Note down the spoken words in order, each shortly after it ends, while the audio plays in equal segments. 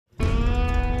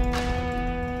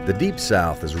The Deep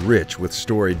South is rich with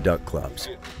storied duck clubs,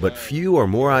 but few are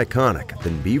more iconic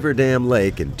than Beaver Dam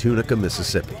Lake in Tunica,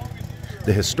 Mississippi.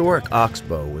 The historic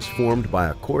oxbow was formed by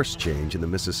a course change in the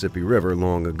Mississippi River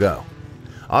long ago.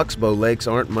 Oxbow lakes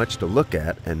aren't much to look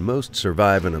at, and most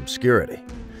survive in obscurity.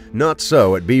 Not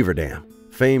so at Beaver Dam.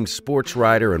 Famed sports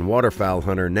writer and waterfowl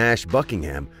hunter Nash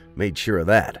Buckingham made sure of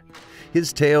that.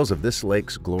 His tales of this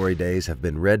lake's glory days have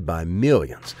been read by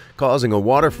millions, causing a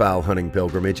waterfowl hunting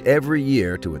pilgrimage every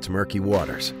year to its murky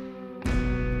waters.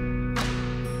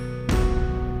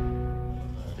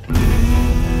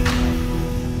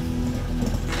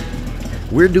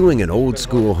 We're doing an old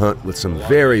school hunt with some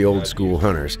very old school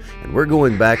hunters, and we're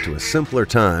going back to a simpler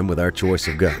time with our choice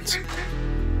of guns.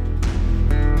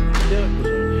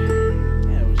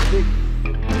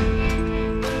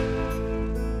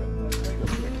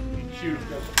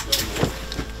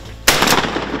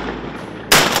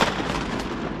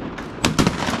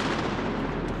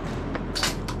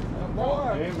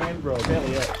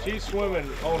 She's swimming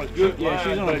on a good line. Yeah,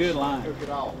 she's on a good line. Took it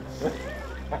off.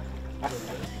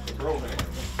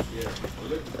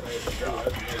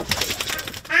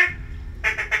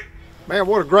 Man,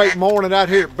 what a great morning out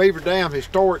here at Beaver Dam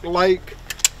Historic Lake.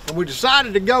 And we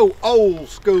decided to go old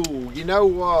school. You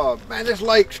know, man, this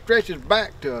lake stretches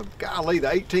back to, golly, the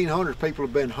 1800s. People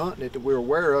have been hunting it that we're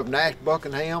aware of. Nash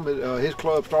Buckingham, his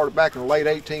club started back in the late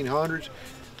 1800s.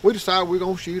 We decided we're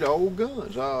going to shoot old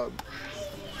guns.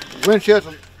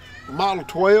 Winchester Model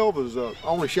 12 is the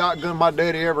only shotgun my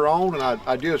daddy ever owned, and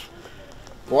I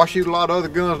shoot a lot of other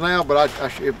guns now, but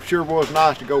it sure was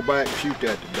nice to go back and shoot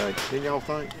that today. Didn't y'all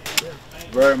think? Yeah.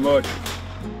 Very much.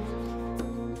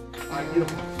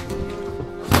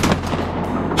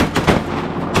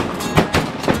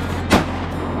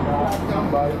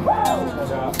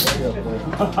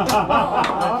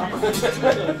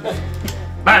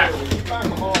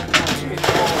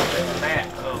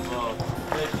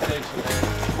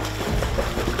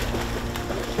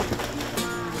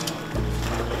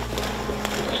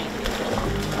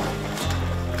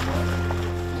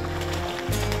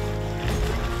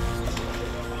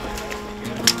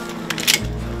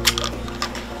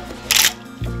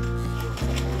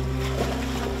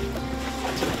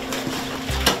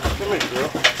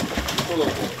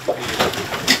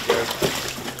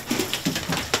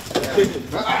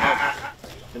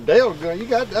 And Dale's gun, you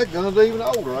got that gun's even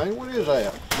older, ain't it? What is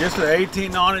that? This is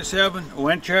 1897,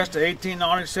 Winchester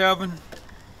 1897.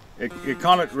 It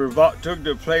kind of took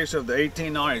the place of the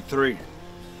 1893.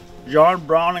 John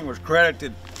Browning was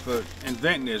credited for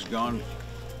inventing this gun,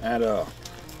 and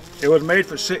it was made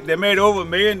for they made over 1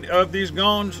 million of these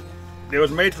guns. It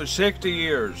was made for 60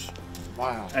 years.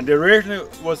 Wow. And the original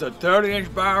was a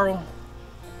 30-inch barrel,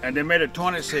 and they made a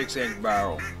 26-inch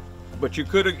barrel. But you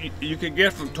could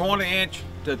get from 20-inch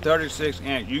to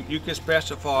 36-inch. You could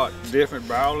specify different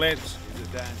barrel lengths.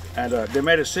 And they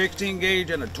made a 16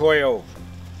 gauge and a 12.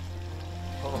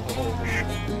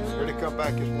 Oh, ready to come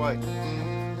back this way.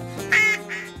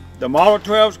 The Model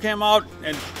 12s came out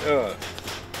in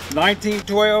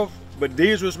 1912, but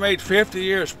these was made 50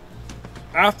 years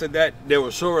after that. They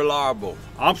were so reliable.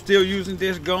 I'm still using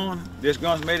this gun. This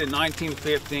gun's made in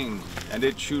 1915, and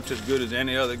it shoots as good as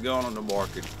any other gun on the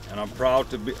market. And I'm proud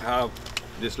to have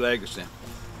this legacy.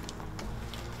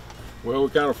 Well, we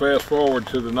kind of fast forward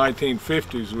to the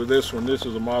 1950s with this one. This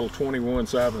is a Model 21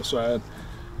 side by side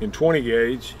in 20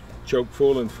 gauge, choke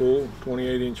full and full,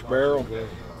 28-inch barrel.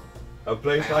 A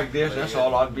place like this, that's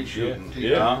all I'd be shooting.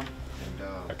 Yeah.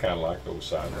 I kind of like those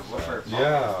side by side.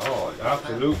 Yeah, oh,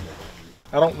 absolutely.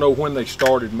 I don't know when they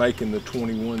started making the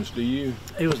 21s, do you?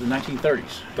 It was the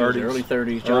 1930s. 30s. The early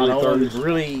 30s. John Owens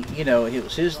really, you know, it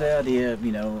was his idea,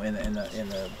 you know, in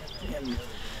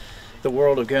the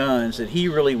world of guns, that he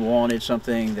really wanted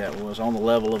something that was on the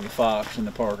level of the Fox and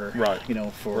the Parker, right? You know,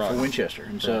 for Winchester.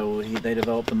 And so they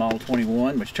developed the Model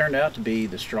 21, which turned out to be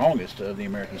the strongest of the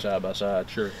American side-by-side.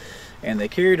 Sure. And they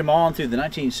carried them on through the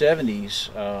 1970s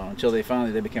until they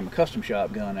became a custom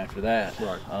shop gun after that.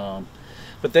 Right.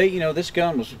 But they, you know, this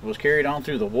gun was carried on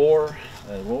through the war,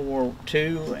 World War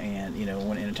II, and you know,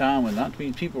 when in a time when not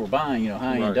many people were buying, you know,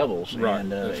 high-end doubles,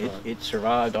 and it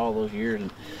survived all those years.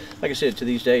 And like I said, to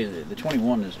these days, the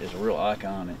 21 is a real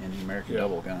icon in the American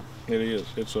double gun. It is.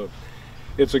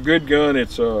 It's a good gun.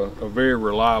 It's a very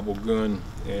reliable gun,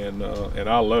 and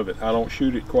I love it. I don't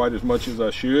shoot it quite as much as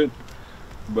I should,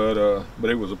 but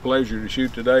it was a pleasure to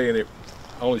shoot today, and I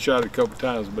only shot it a couple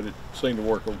times, but it seemed to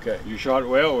work okay. You shot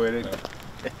well with it.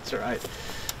 That's right.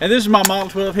 And this is my Model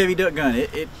 12 heavy duck gun.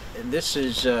 This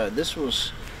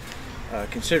was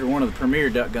considered one of the premier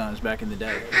duck guns back in the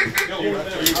day.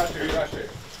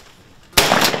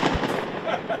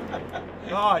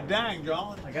 God dang,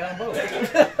 John. I got them both.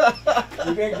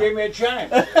 You didn't give me a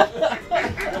chance. Right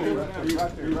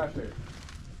there.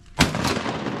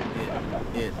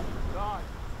 It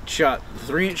shot the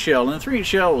 3-inch shell, and the 3-inch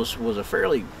shell was a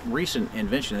fairly recent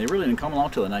invention. They really didn't come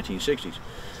along till the 1960s.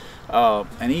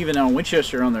 And even on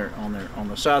Winchester, on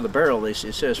the side of the barrel, it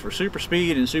says for super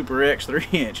speed and super X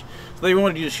 3-inch. So they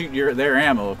wanted you to shoot their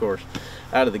ammo, of course,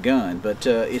 out of the gun. But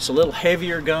it's a little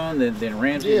heavier gun than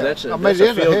Ramsey. Yeah, that's a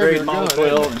field grade Model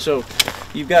 12, and so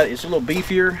it's a little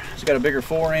beefier. It's got a bigger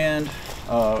fore end.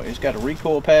 It's got a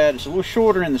recoil pad. It's a little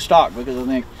shorter in the stock because I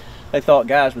think they thought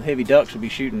guys with heavy ducks would be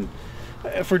shooting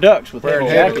for ducks with heavy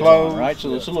jackets on, right?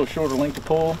 So it's a little shorter length to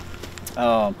pull.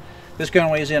 This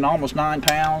gun weighs in almost 9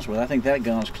 pounds, but I think that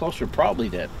gun's closer probably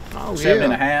to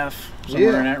 7.5,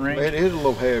 somewhere in that range. It is a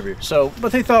little heavier. So,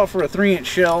 but they thought for a 3-inch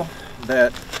shell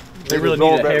that they really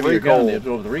needed a heavier gun to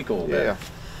absorb the recoil better,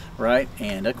 right?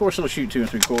 And of course it'll shoot 2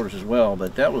 3/4 as well.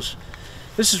 But this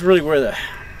is really where the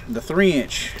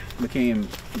 3-inch became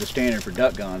the standard for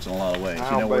duck guns in a lot of ways.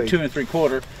 Where 2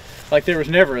 3/4. Like there was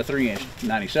never a 3-inch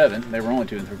 97. They were only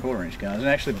 2 3/4 inch guns, and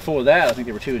actually before that, I think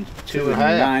they were 2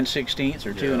 9/16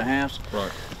 or 2 1/2. Right.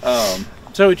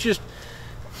 So it's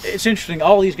interesting.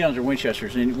 All these guns are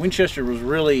Winchesters, and Winchester was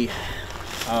really,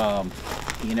 in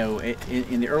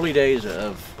the early days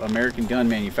of American gun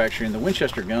manufacturing, the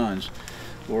Winchester guns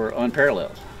were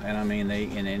unparalleled. And I mean,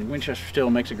 and Winchester still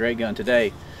makes a great gun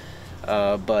today.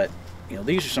 But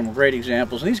these are some great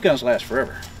examples, and these guns last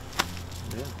forever.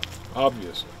 Yeah.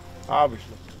 Obviously.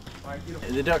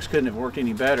 The ducks couldn't have worked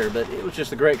any better, but it was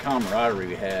just the great camaraderie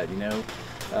we had, you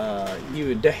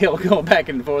and Dale going back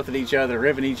and forth at each other,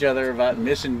 ribbing each other about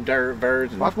missing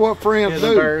birds. And that's what friends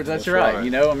do. Birds, that's right. I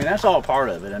mean, that's all part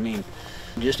of it. I mean,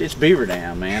 it's Beaver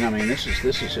Dam, man. I mean, this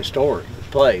is historic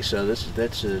place, so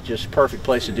that's just a perfect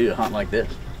place to do a hunt like this.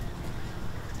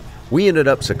 We ended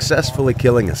up successfully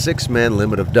killing a 6-man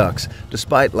limit of ducks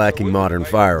despite lacking modern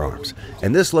firearms,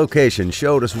 and this location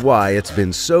showed us why it's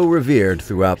been so revered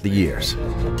throughout the years.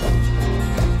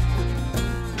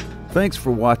 Thanks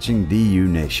for watching DU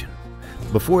Nation.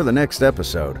 Before the next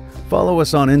episode, follow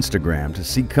us on Instagram to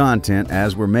see content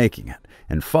as we're making it,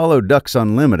 and follow Ducks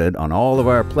Unlimited on all of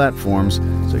our platforms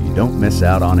so you don't miss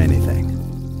out on anything.